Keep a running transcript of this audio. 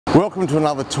Welcome to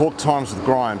another Talk Times with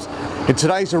Grimes, and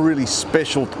today's a really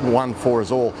special one for us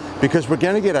all because we're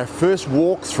going to get our first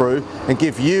walk through and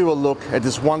give you a look at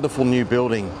this wonderful new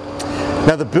building.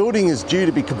 Now the building is due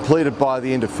to be completed by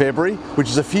the end of February, which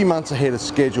is a few months ahead of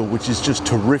schedule, which is just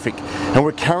terrific. And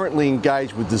we're currently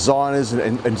engaged with designers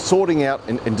and sorting out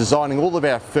and designing all of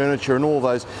our furniture and all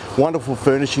those wonderful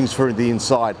furnishings for the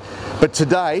inside. But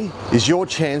today is your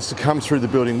chance to come through the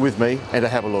building with me and to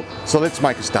have a look. So let's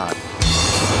make a start.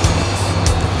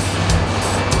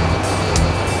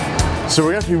 So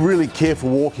we're going to be really careful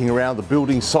walking around the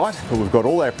building site, but we've got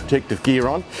all our protective gear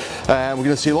on. We're going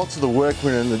to see lots of the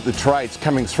workmen and the trades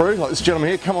coming through. Like this gentleman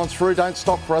here, come on through, don't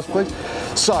stop for us please.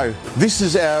 So this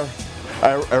is our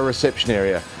reception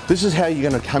area. This is how you're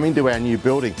going to come into our new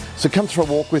building. So come through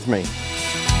and walk with me.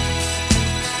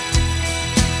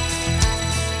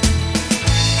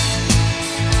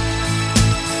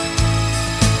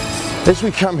 As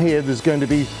we come here, there's going to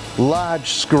be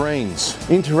large screens,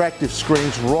 interactive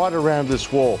screens right around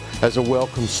this wall as a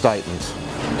welcome statement.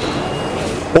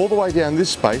 All the way down this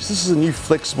space, this is a new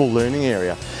flexible learning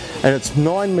area, and it's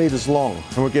 9 metres long,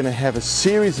 and we're going to have a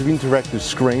series of interactive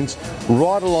screens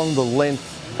right along the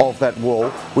length of that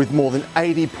wall with more than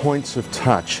 80 points of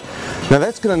touch. Now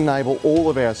that's going to enable all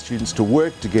of our students to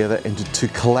work together and to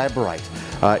collaborate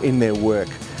in their work.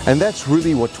 And that's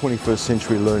really what 21st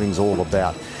century learning is all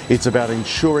about. It's about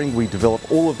ensuring we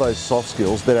develop all of those soft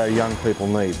skills that our young people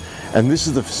need. And this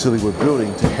is the facility we're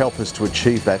building to help us to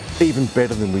achieve that even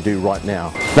better than we do right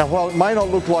now. Now, while it may not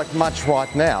look like much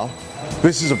right now,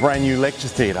 this is a brand new lecture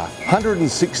theatre.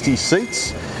 160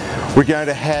 seats. We're going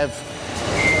to have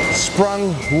sprung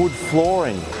wood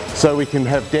flooring so we can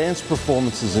have dance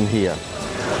performances in here.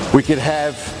 We could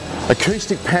have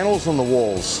acoustic panels on the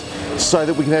walls so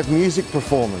that we can have music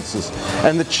performances.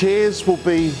 And the chairs will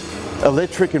be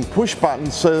electric and push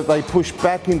buttons so that they push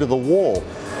back into the wall.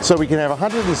 So we can have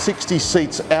 160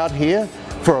 seats out here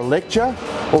for a lecture,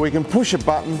 or we can push a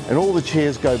button and all the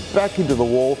chairs go back into the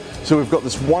wall, so we've got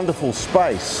this wonderful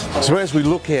space. So as we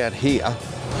look out here,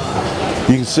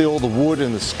 you can see all the wood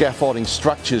and the scaffolding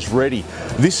structures ready.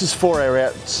 This is for our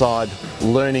outside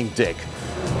learning deck.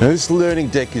 Now this learning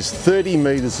deck is 30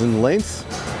 metres in length.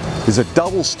 There's a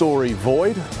double-storey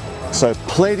void, so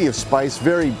plenty of space,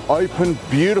 very open,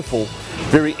 beautiful,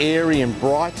 very airy and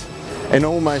bright, and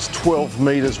almost 12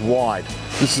 metres wide.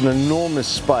 This is an enormous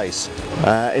space,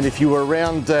 and if you were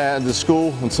around the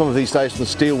school on some of these days when the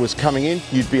steel was coming in,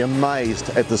 you'd be amazed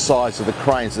at the size of the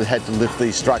cranes that had to lift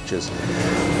these structures.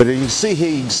 But you can see here,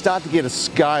 you can start to get a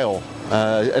scale,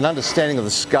 an understanding of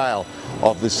the scale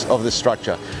of this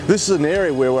structure. This is an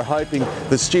area where we're hoping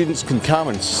the students can come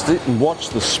and sit and watch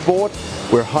the sport.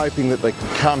 We're hoping that they can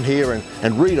come here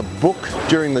and read a book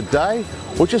during the day,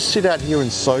 or just sit out here and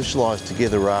socialise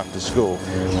together after school.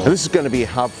 And this is going to be a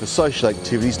hub for social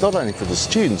activities, not only for the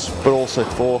students, but also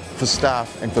for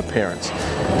staff and for parents.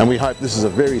 And we hope this is a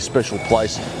very special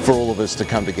place for all of us to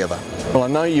come together. Well, I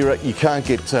know you can't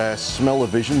get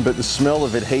smell-o-vision, but the smell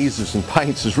of adhesives and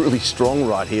paints is really strong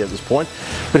right here at this point.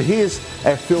 But here's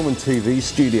our film and TV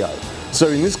studio. So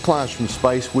in this classroom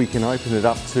space, we can open it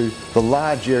up to the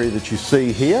large area that you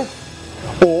see here,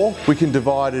 or we can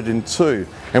divide it in two,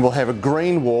 and we'll have a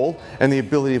green wall and the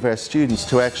ability of our students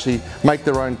to actually make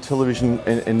their own television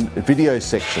and video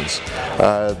sections.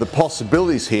 The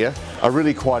possibilities here are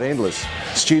really quite endless.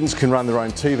 Students can run their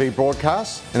own TV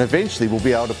broadcasts, and eventually we'll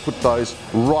be able to put those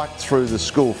right through the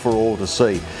school for all to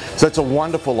see. So it's a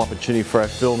wonderful opportunity for our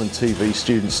film and TV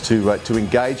students to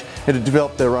engage and to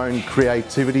develop their own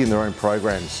creativity and their own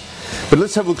programs. But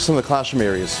let's have a look at some of the classroom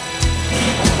areas.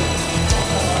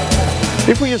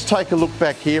 If we just take a look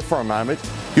back here for a moment,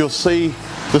 you'll see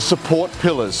the support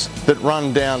pillars that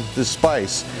run down this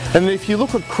space. And if you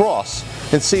look across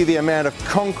and see the amount of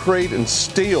concrete and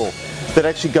steel that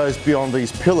actually goes beyond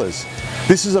these pillars,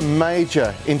 this is a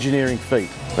major engineering feat.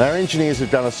 Our engineers have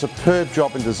done a superb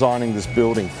job in designing this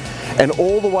building. And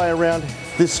all the way around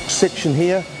this section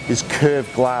here is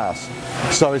curved glass.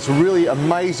 So it's a really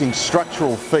amazing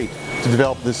structural feat to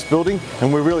develop this building,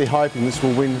 and we're really hoping this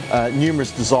will win numerous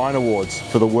design awards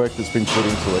for the work that's been put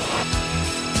into it.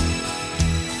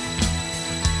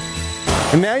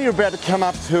 And now you're about to come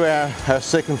up to our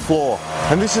second floor,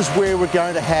 and this is where we're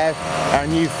going to have our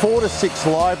new 4 to 6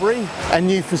 library and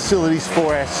new facilities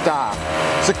for our staff.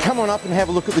 So come on up and have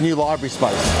a look at the new library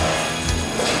space.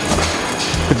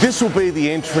 But this will be the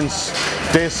entrance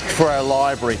desk for our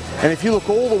library, and if you look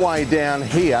all the way down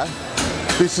here,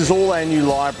 this is all our new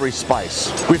library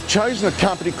space. We've chosen a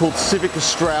company called Civic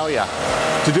Australia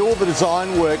to do all the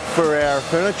design work for our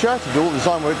furniture, to do all the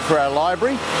design work for our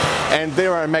library, and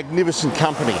they're a magnificent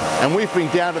company. And we've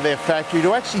been down to their factory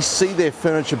to actually see their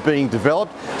furniture being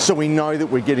developed, so we know that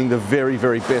we're getting the very,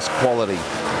 very best quality.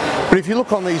 But if you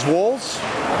look on these walls,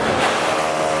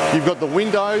 you've got the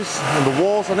windows and the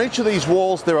walls. On each of these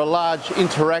walls there are large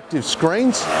interactive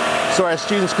screens, so our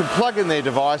students can plug in their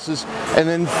devices, and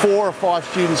then 4 or 5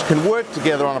 students can work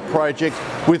together on a project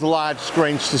with large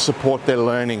screens to support their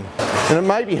learning. And it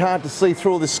may be hard to see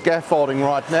through all this scaffolding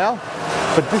right now,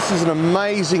 but this is an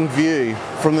amazing view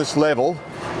from this level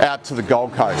out to the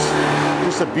Gold Coast.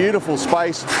 Just a beautiful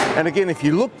space, and again, if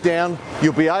you look down,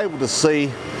 you'll be able to see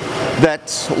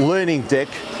that learning deck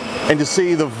and to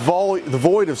see the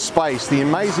void of space, the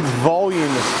amazing volume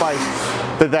of space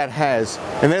that has,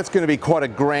 and that's going to be quite a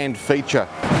grand feature.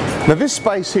 Now this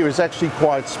space here is actually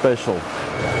quite special.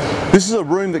 This is a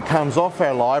room that comes off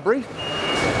our library,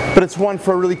 but it's one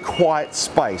for a really quiet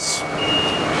space.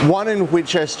 One in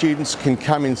which our students can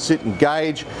come and sit and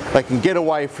engage, they can get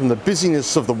away from the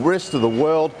busyness of the rest of the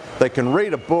world, they can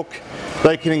read a book,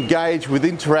 they can engage with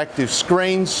interactive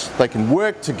screens, they can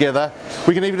work together,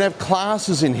 we can even have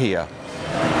classes in here.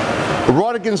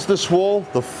 Right against this wall,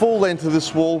 the full length of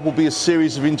this wall, will be a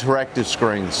series of interactive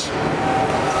screens.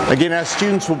 Again, our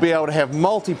students will be able to have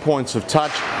multi-points of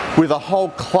touch, with a whole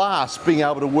class being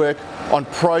able to work on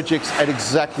projects at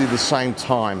exactly the same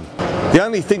time. The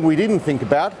only thing we didn't think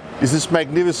about is this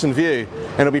magnificent view,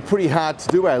 and it'll be pretty hard to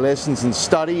do our lessons and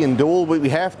study and do all we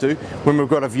have to when we've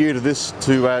got a view to this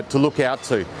to look out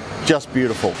to. Just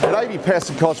beautiful. At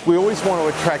Paterson College, we always want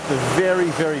to attract the very,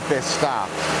 very best staff,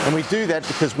 and we do that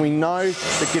because we know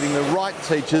that getting the right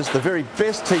teachers, the very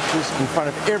best teachers in front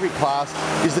of every class,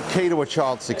 is the key to a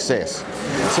child's success.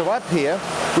 So up here,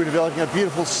 we're developing a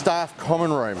beautiful staff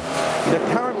common room.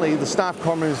 Now currently the staff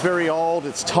common room is very old,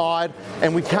 it's tired,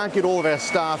 and we can't get all of our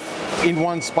staff in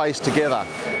one space together.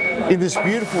 In this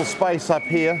beautiful space up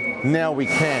here, now we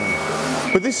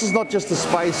can. But this is not just a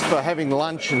space for having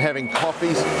lunch and having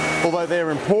coffees, although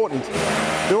they're important.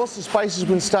 They're also spaces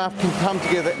when staff can come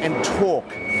together and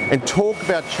talk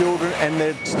about children and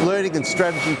their learning and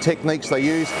strategy techniques they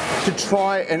use to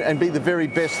try and be the very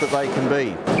best that they can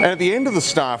be. And at the end of the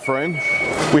staff room,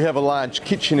 we have a large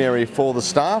kitchen area for the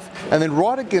staff, and then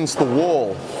right against the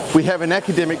wall, we have an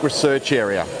academic research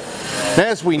area. Now,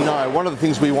 as we know, one of the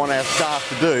things we want our staff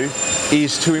to do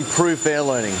is to improve their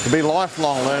learning, to be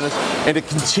lifelong learners and to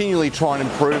continually try and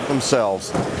improve themselves.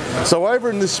 So over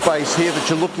in this space here that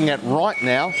you're looking at right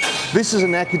now, this is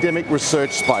an academic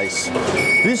research space.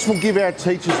 This will give our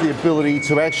teachers the ability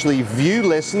to actually view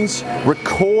lessons,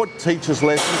 record teachers'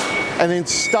 lessons, and then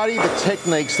study the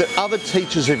techniques that other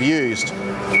teachers have used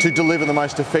to deliver the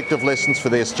most effective lessons for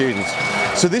their students.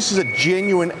 So this is a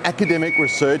genuine academic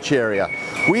research area.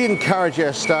 We encourage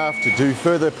our staff to do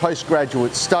further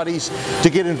postgraduate studies, to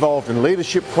get involved in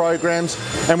leadership programs,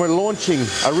 and we're launching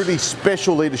a really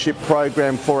special leadership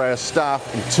program for our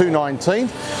staff in 2019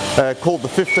 called the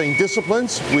 15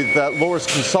 Disciplines with Laura's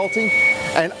Consulting.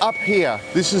 And up here,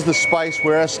 this is the space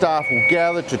where our staff will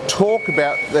gather to talk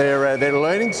about their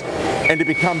learnings and to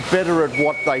become better at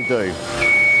what they do.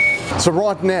 So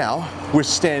right now, we're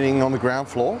standing on the ground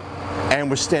floor and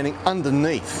we're standing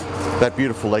underneath that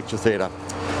beautiful lecture theatre.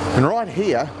 And right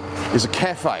here is a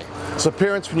cafe. So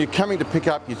parents, when you're coming to pick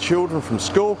up your children from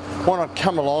school, why not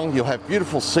come along? You'll have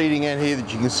beautiful seating out here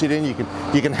that you can sit in. You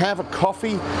can have a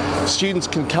coffee. Students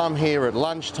can come here at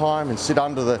lunchtime and sit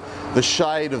under the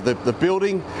shade of the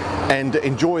building and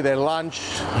enjoy their lunch,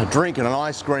 a drink and an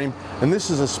ice cream. And this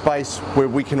is a space where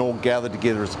we can all gather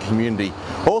together as a community.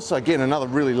 Also, again, another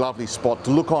really lovely spot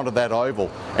to look onto that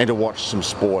oval and to watch some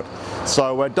sport.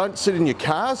 So don't sit in your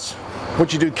cars.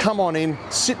 What you do, come on in,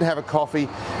 sit and have a coffee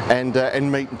and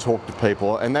meet and talk to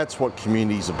people, and that's what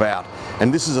community is about.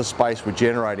 And this is a space we're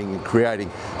generating and creating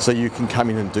so you can come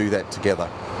in and do that together.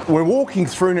 We're walking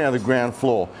through now the ground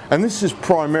floor, and this is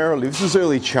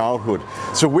early childhood.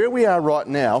 So where we are right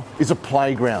now is a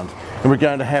playground, and we're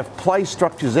going to have play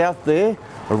structures out there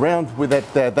around where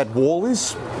that wall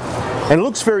is. And it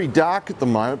looks very dark at the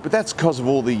moment, but that's because of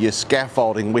all the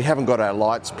scaffolding. We haven't got our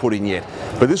lights put in yet.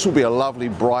 But this will be a lovely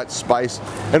bright space,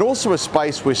 and also a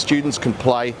space where students can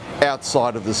play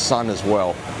outside of the sun as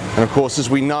well. And of course, as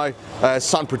we know,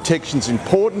 sun protection is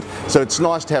important, so it's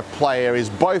nice to have play areas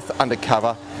both under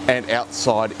cover and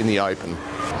outside in the open.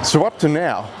 So up to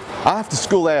now, after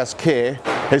school hours care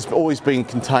has always been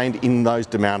contained in those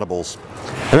demountables.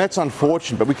 And that's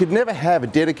unfortunate, but we could never have a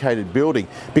dedicated building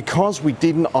because we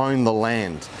didn't own the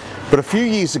land. But a few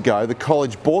years ago, the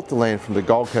college bought the land from the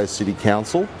Gold Coast City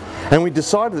Council, and we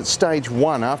decided that stage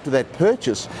one after that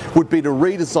purchase would be to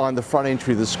redesign the front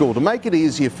entry of the school to make it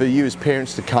easier for you as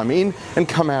parents to come in and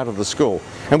come out of the school.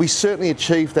 And we certainly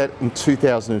achieved that in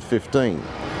 2015.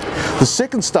 The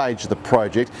second stage of the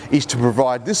project is to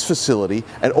provide this facility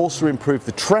and also improve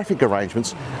the traffic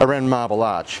arrangements around Marble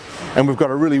Arch. And we've got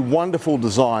a really wonderful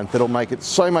design that'll make it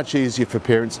so much easier for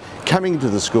parents coming into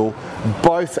the school,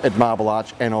 both at Marble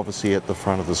Arch and obviously at the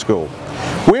front of the school.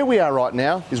 Where we are right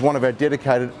now is one of our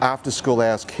dedicated after-school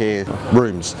hours care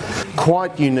rooms.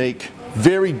 Quite unique,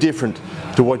 very different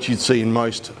to what you'd see in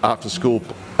most after-school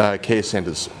care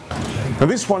centres. Now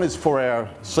this one is for our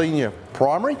senior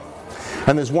primary,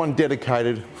 and there's one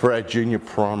dedicated for our junior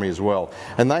primary as well.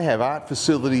 And they have art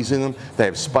facilities in them, they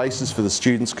have spaces for the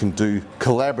students can do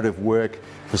collaborative work,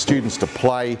 for students to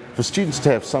play, for students to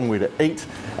have somewhere to eat,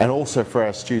 and also for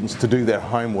our students to do their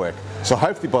homework. So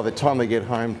hopefully by the time they get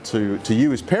home to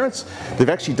you as parents, they've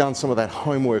actually done some of that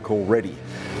homework already.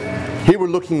 Here we're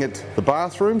looking at the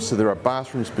bathrooms, so there are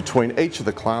bathrooms between each of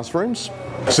the classrooms.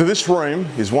 So this room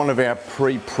is one of our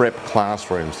pre-prep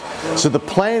classrooms. So the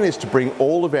plan is to bring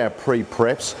all of our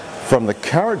pre-preps from the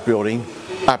current building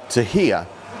up to here,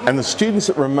 and the students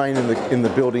that remain in the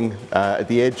building at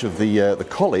the edge of the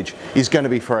college is going to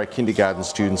be for our kindergarten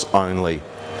students only.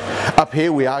 Up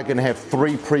here we are going to have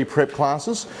 3 pre-prep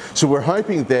classes, so we're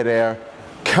hoping that our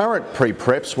current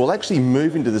pre-preps will actually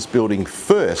move into this building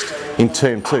first in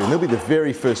term 2, and they'll be the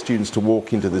very first students to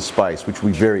walk into this space, which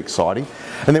will be very exciting.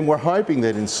 And then we're hoping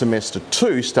that in semester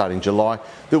 2, starting July,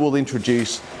 that we'll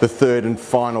introduce the 3rd and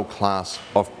final class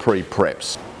of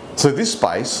pre-preps. So this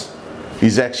space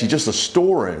is actually just a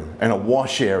storeroom and a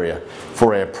wash area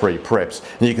for our pre-preps.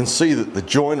 And you can see that the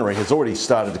joinery has already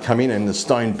started to come in, and the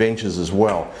stone benches as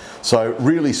well. So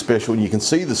really special, and you can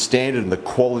see the standard and the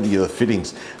quality of the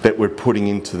fittings that we're putting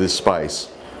into this space.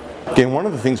 Again, one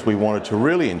of the things we wanted to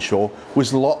really ensure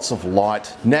was lots of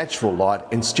light, natural light,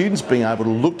 and students being able to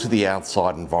look to the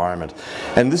outside environment.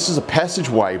 And this is a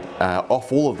passageway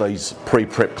off all of these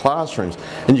pre-prep classrooms,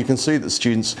 and you can see that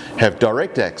students have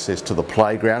direct access to the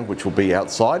playground, which will be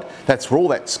outside. That's where all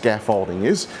that scaffolding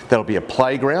is. That'll be a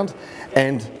playground,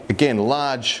 and again,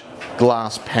 large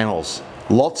glass panels,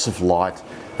 lots of light,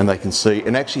 and they can see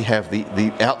and actually have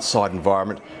the outside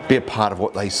environment be a part of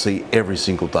what they see every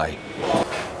single day.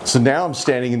 So now I'm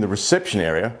standing in the reception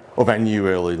area of our new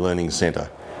Early Learning Centre,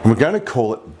 and we're going to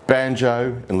call it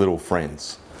Banjo and Little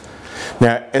Friends.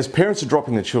 Now, as parents are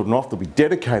dropping the children off, there'll be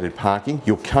dedicated parking.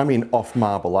 You'll come in off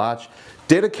Marble Arch,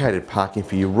 dedicated parking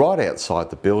for you right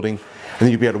outside the building, and then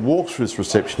you'll be able to walk through this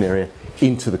reception area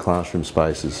into the classroom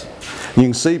spaces. And you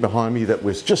can see behind me that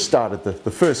we've just started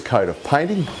the first coat of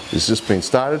painting. It's just been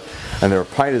started, and there are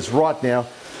painters right now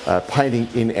painting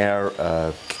in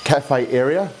our cafe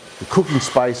area, the cooking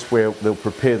space where they'll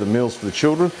prepare the meals for the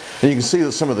children, and you can see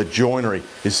that some of the joinery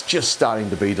is just starting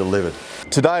to be delivered.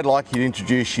 Today I'd like to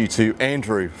introduce you to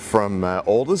Andrew from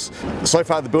Alders. So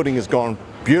far the building has gone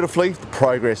beautifully, the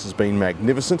progress has been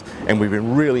magnificent, and we've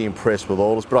been really impressed with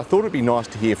Alders, but I thought it'd be nice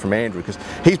to hear from Andrew because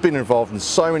he's been involved in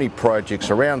so many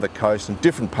projects around the coast and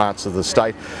different parts of the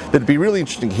state that it'd be really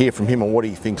interesting to hear from him on what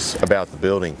he thinks about the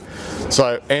building.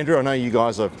 So Andrew, I know you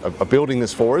guys are building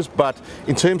this for us, but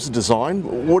in terms of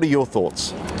design, what are your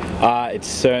thoughts? It's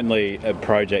certainly a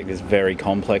project that's very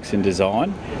complex in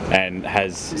design and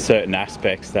has certain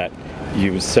aspects that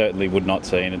you certainly would not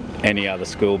see in any other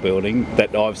school building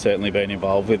that I've certainly been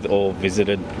involved with or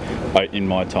visited in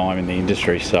my time in the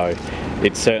industry. So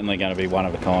it's certainly going to be one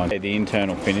of a kind. The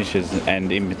internal finishes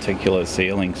and in particular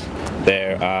ceilings,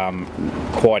 they're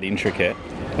quite intricate,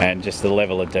 and just the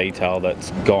level of detail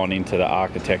that's gone into the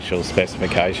architectural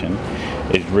specification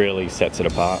really sets it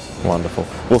apart. Wonderful.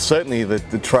 Well, certainly the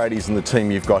tradies and the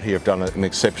team you've got here have done an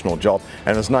exceptional job,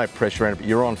 and there's no pressure around it, but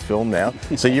you're on film now,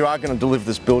 so you are going to deliver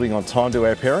this building on time to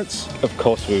our parents? Of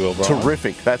course we will, Brian.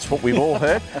 Terrific. That's what we've all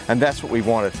heard, and that's what we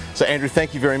wanted. So Andrew,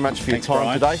 thank you very much for your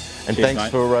time Brian. today, and Cheers, thanks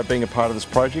mate. for being a part of this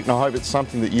project, and I hope it's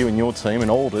something that you and your team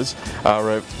and Alders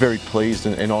are very pleased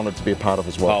and honoured to be a part of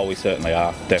as well. Oh, we certainly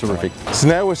are, definitely. Terrific. So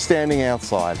now we're standing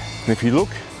outside, and if you look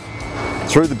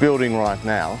through the building right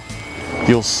now,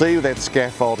 you'll see where that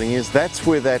scaffolding is. That's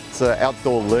where that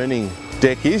outdoor learning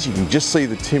deck is. You can just see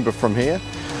the timber from here.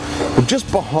 But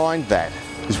just behind that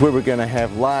is where we're going to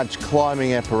have large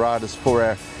climbing apparatus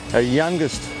for our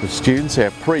youngest of students,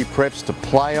 our pre-preps, to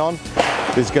play on.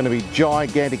 There's going to be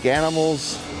gigantic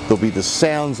animals. There'll be the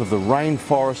sounds of the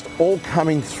rainforest all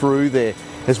coming through their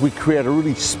as we create a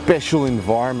really special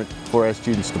environment for our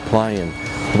students to play in.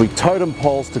 There'll be totem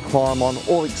poles to climb on,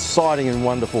 all exciting and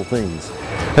wonderful things.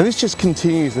 And this just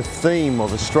continues the theme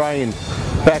of Australian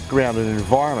background and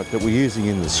environment that we're using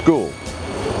in the school.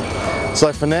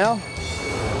 So for now,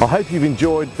 I hope you've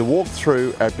enjoyed the walk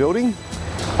through our building.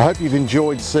 I hope you've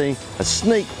enjoyed seeing a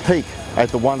sneak peek at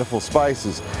the wonderful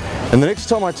spaces. And the next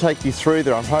time I take you through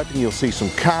there, I'm hoping you'll see some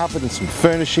carpet and some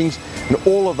furnishings and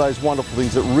all of those wonderful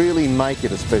things that really make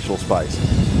it a special space.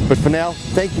 But for now,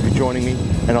 thank you for joining me,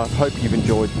 and I hope you've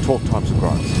enjoyed 12 Times of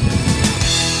Grimes.